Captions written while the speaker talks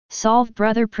Solve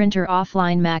Brother Printer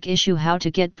offline Mac issue. How to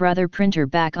get Brother Printer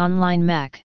back online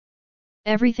Mac.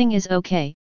 Everything is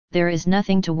okay, there is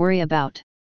nothing to worry about.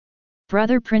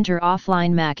 Brother Printer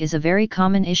offline Mac is a very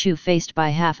common issue faced by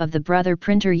half of the Brother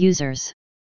Printer users.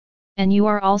 And you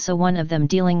are also one of them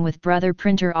dealing with Brother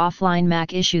Printer offline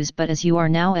Mac issues, but as you are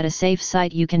now at a safe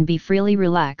site, you can be freely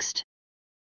relaxed.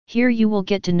 Here you will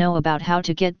get to know about how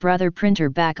to get Brother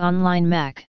Printer back online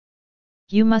Mac.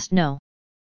 You must know.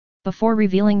 Before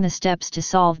revealing the steps to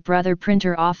solve Brother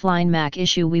Printer offline Mac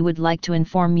issue, we would like to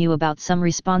inform you about some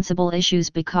responsible issues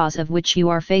because of which you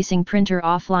are facing printer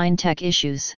offline tech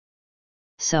issues.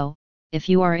 So, if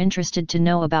you are interested to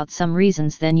know about some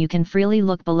reasons, then you can freely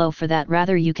look below for that.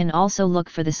 Rather, you can also look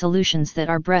for the solutions that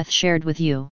our breath shared with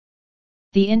you.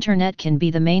 The internet can be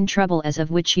the main trouble as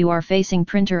of which you are facing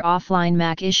printer offline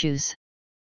Mac issues.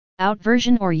 Out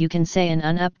version, or you can say an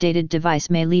unupdated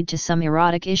device, may lead to some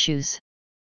erotic issues.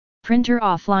 Printer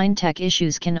offline tech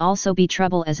issues can also be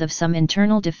trouble as of some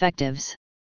internal defectives.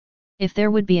 If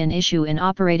there would be an issue in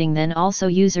operating, then also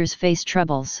users face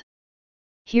troubles.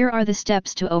 Here are the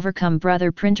steps to overcome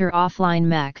Brother Printer offline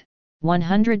Mac,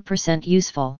 100%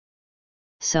 useful.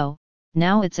 So,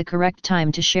 now it's a correct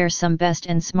time to share some best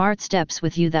and smart steps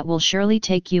with you that will surely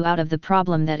take you out of the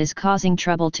problem that is causing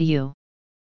trouble to you.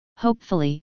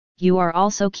 Hopefully, you are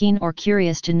also keen or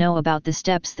curious to know about the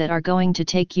steps that are going to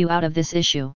take you out of this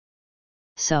issue.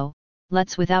 So,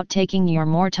 let's, without taking your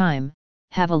more time,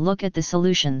 have a look at the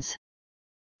solutions.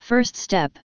 First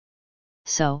step.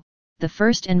 So, the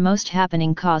first and most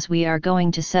happening cause we are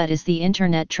going to set is the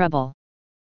internet trouble.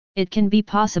 It can be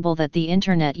possible that the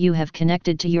internet you have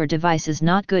connected to your device is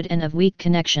not good and of weak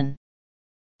connection.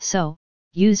 So,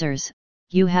 users,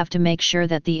 you have to make sure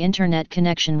that the internet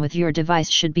connection with your device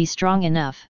should be strong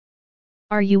enough.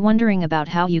 Are you wondering about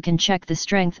how you can check the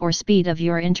strength or speed of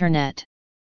your internet?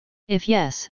 If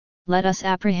yes, let us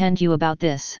apprehend you about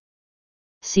this.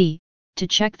 See, to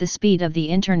check the speed of the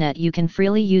internet you can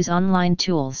freely use online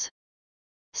tools.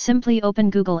 Simply open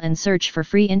Google and search for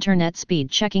free internet speed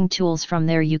checking tools. From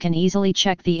there you can easily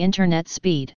check the internet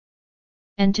speed.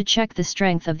 And to check the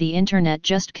strength of the internet,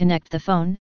 just connect the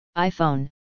phone, iPhone,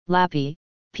 laptop,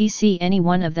 PC, any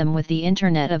one of them with the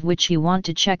internet of which you want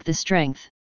to check the strength.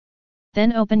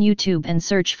 Then open YouTube and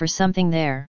search for something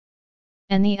there.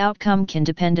 And the outcome can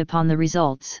depend upon the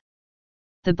results.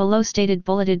 The below stated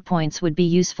bulleted points would be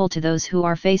useful to those who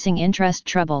are facing internet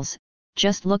troubles.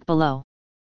 Just look below.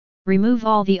 Remove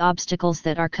all the obstacles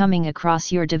that are coming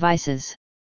across your devices.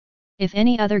 If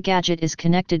any other gadget is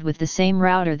connected with the same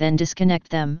router, then disconnect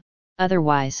them,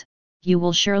 otherwise, you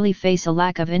will surely face a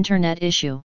lack of internet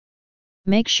issue.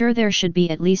 Make sure there should be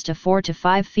at least a 4 to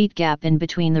 5 feet gap in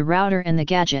between the router and the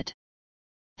gadget.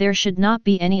 There should not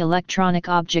be any electronic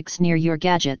objects near your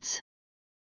gadgets.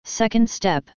 Second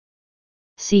step.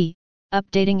 C.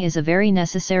 Updating is a very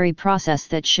necessary process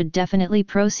that should definitely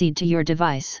proceed to your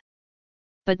device.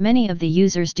 But many of the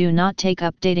users do not take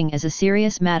updating as a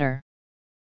serious matter.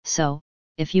 So,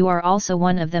 if you are also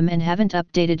one of them and haven't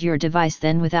updated your device,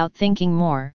 then without thinking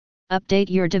more, update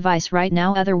your device right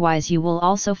now, otherwise you will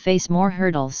also face more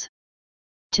hurdles.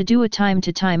 To do a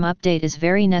time-to-time update is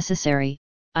very necessary,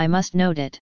 I must note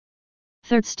it.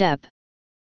 Third step.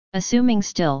 Assuming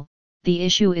still, the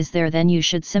issue is there, then you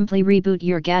should simply reboot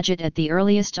your gadget at the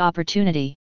earliest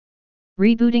opportunity.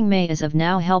 Rebooting may as of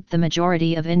now help the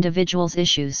majority of individuals'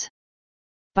 issues.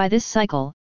 By this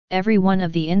cycle, every one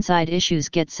of the inside issues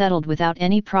get settled without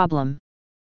any problem.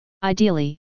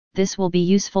 Ideally, this will be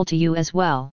useful to you as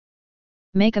well.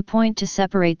 Make a point to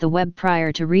separate the web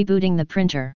prior to rebooting the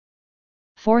printer.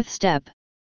 Fourth step.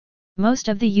 Most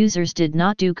of the users did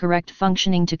not do correct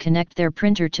functioning to connect their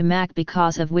printer to Mac,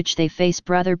 because of which they face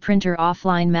Brother Printer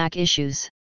offline Mac issues.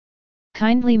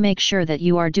 Kindly make sure that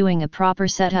you are doing a proper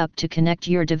setup to connect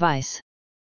your device.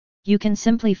 You can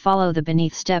simply follow the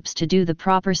beneath steps to do the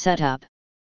proper setup.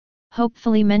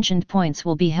 Hopefully mentioned points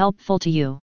will be helpful to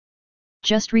you.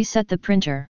 Just reset the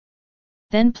printer.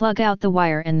 Then plug out the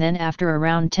wire, and then after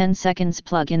around 10 seconds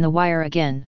plug in the wire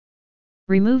again.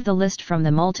 Remove the list from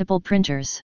the multiple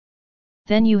printers.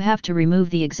 Then you have to remove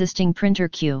the existing printer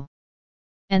queue.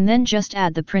 And then just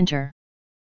add the printer.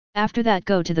 After that,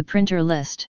 go to the printer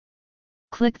list.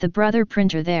 Click the Brother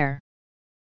Printer there.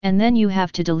 And then you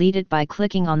have to delete it by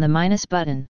clicking on the minus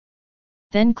button.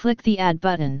 Then click the Add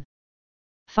button.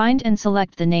 Find and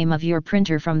select the name of your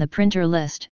printer from the printer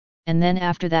list, and then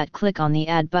after that click on the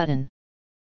Add button.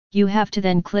 You have to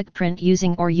then click Print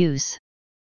Using or Use.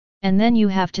 And then you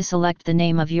have to select the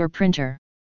name of your printer.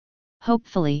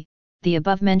 Hopefully, the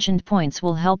above mentioned points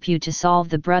will help you to solve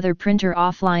the Brother Printer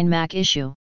offline Mac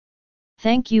issue.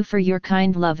 Thank you for your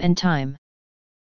kind love and time.